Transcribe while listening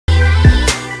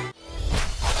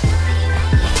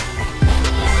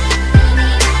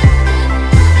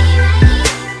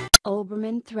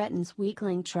Olbermann threatens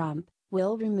Weakling Trump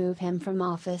will remove him from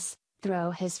office,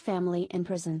 throw his family in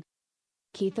prison.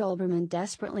 Keith Olbermann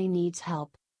desperately needs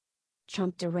help.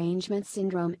 Trump derangement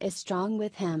syndrome is strong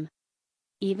with him.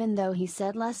 Even though he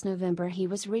said last November he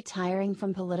was retiring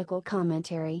from political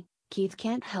commentary, Keith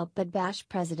can't help but bash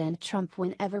President Trump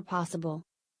whenever possible.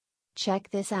 Check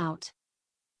this out.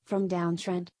 From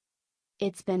Downtrend.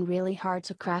 It's been really hard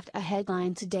to craft a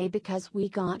headline today because we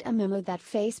got a memo that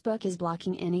Facebook is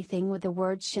blocking anything with the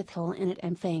word shithole in it,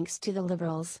 and thanks to the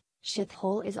liberals,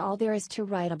 shithole is all there is to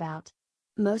write about.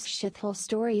 Most shithole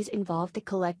stories involve the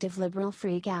collective liberal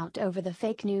freak out over the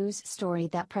fake news story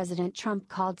that President Trump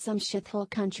called some shithole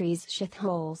countries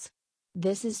shitholes.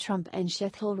 This is Trump and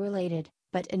shithole related,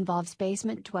 but involves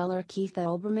basement dweller Keith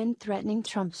Olbermann threatening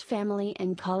Trump's family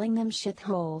and calling them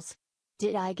shitholes.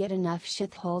 Did I get enough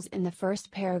shitholes in the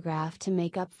first paragraph to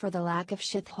make up for the lack of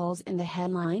shitholes in the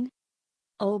headline?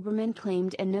 Olbermann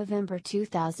claimed in November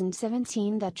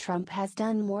 2017 that Trump has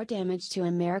done more damage to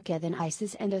America than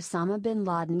ISIS and Osama bin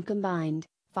Laden combined,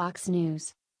 Fox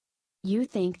News. You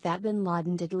think that bin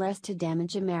Laden did less to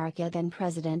damage America than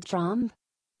President Trump?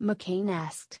 McCain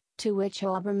asked, to which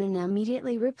Olbermann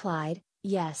immediately replied,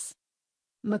 yes.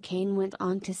 McCain went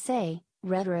on to say,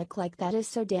 rhetoric like that is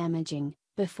so damaging,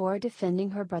 before defending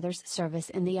her brother's service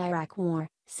in the Iraq War,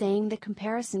 saying the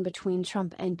comparison between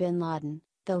Trump and bin Laden,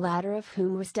 the latter of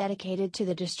whom was dedicated to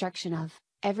the destruction of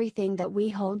everything that we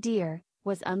hold dear,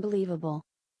 was unbelievable.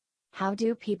 How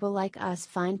do people like us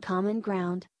find common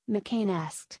ground? McCain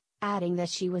asked, adding that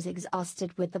she was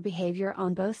exhausted with the behavior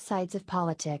on both sides of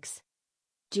politics.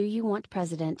 Do you want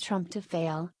President Trump to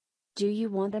fail? Do you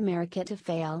want America to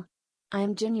fail? I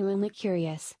am genuinely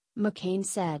curious, McCain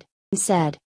said.